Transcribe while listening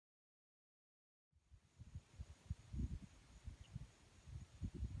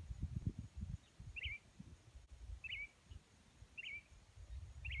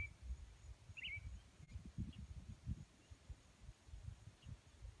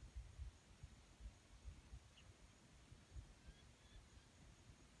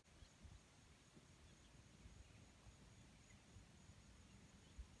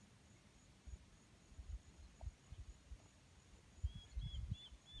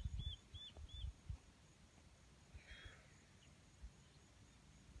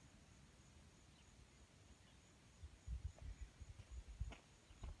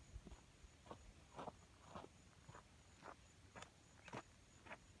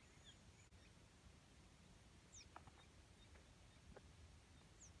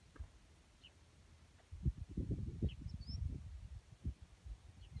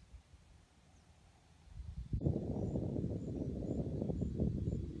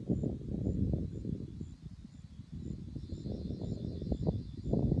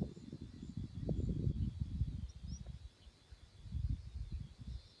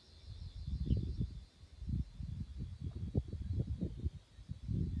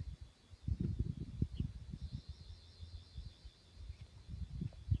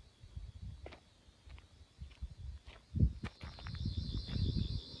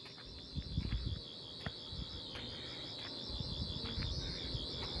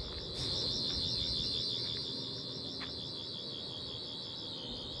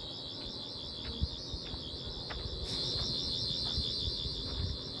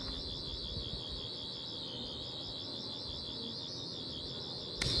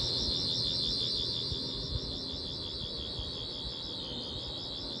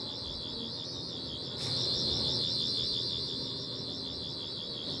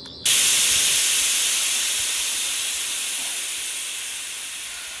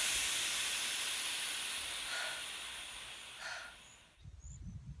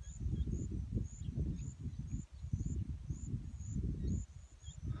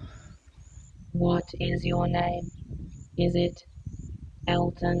What is your name? Is it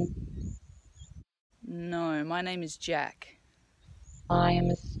Elton? No, my name is Jack. I am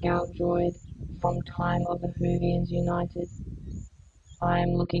a scout droid from Time of the Whovians United. I am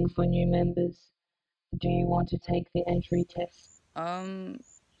looking for new members. Do you want to take the entry test?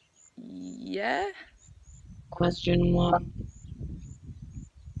 Yeah? Question 1.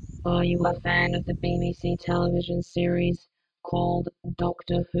 Are you a fan of the BBC television series called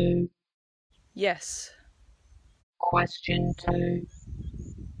Doctor Who? Yes. Question 2.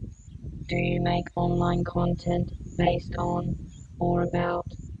 Do you make online content based on or about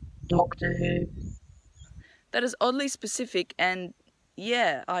Doctor Who? That is oddly specific, and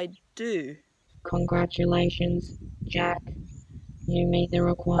yeah, I do. Congratulations, Jack. You meet the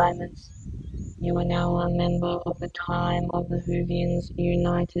requirements. You are now a member of the Time of the Whovians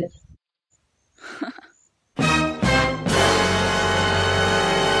United.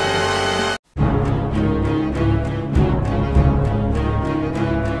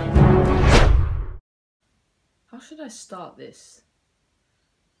 How should I start this?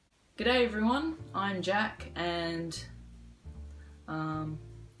 G'day everyone, I'm Jack, and I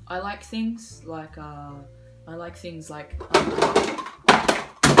like things like I like things like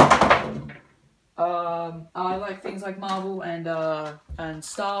Marvel and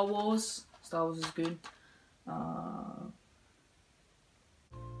Star Wars. Star Wars is good. I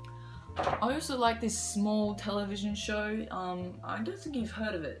also like this small television show. I don't think you've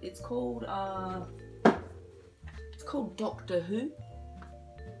heard of it. It's called Doctor Who.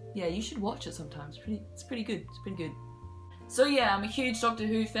 Yeah, you should watch it sometimes. It's pretty good. It's pretty good. So yeah, I'm a huge Doctor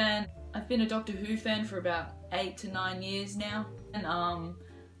Who fan. I've been a Doctor Who fan for about 8 to 9 years now, and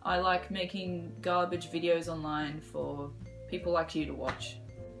I like making garbage videos online for people like you to watch.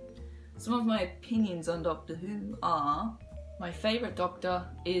 Some of my opinions on Doctor Who are: my favourite Doctor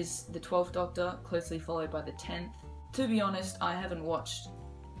is the 12th Doctor, closely followed by the 10th. To be honest, I haven't watched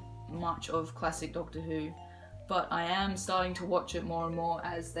much of classic Doctor Who, but I am starting to watch it more and more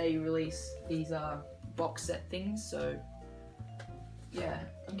as they release these box set things, so yeah,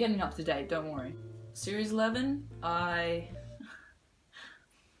 I'm getting up to date, don't worry. Series 11, yeah,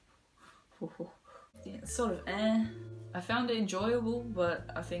 it's sort of I found it enjoyable, but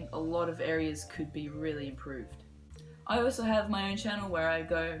I think a lot of areas could be really improved. I also have my own channel where I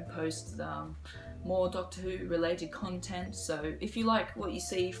go and post more Doctor Who related content, so if you like what you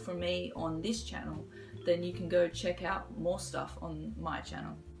see from me on this channel, then you can go check out more stuff on my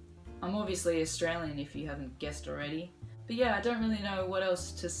channel. I'm obviously Australian if you haven't guessed already. But yeah, I don't really know what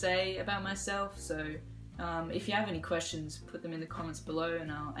else to say about myself, so if you have any questions, put them in the comments below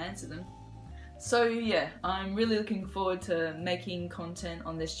and I'll answer them. So yeah, I'm really looking forward to making content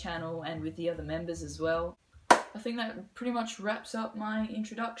on this channel and with the other members as well. I think that pretty much wraps up my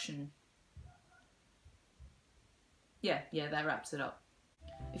introduction. Yeah, that wraps it up.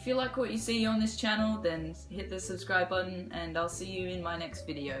 If you like what you see on this channel, then hit the subscribe button and I'll see you in my next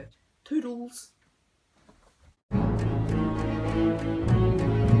video. Toodles!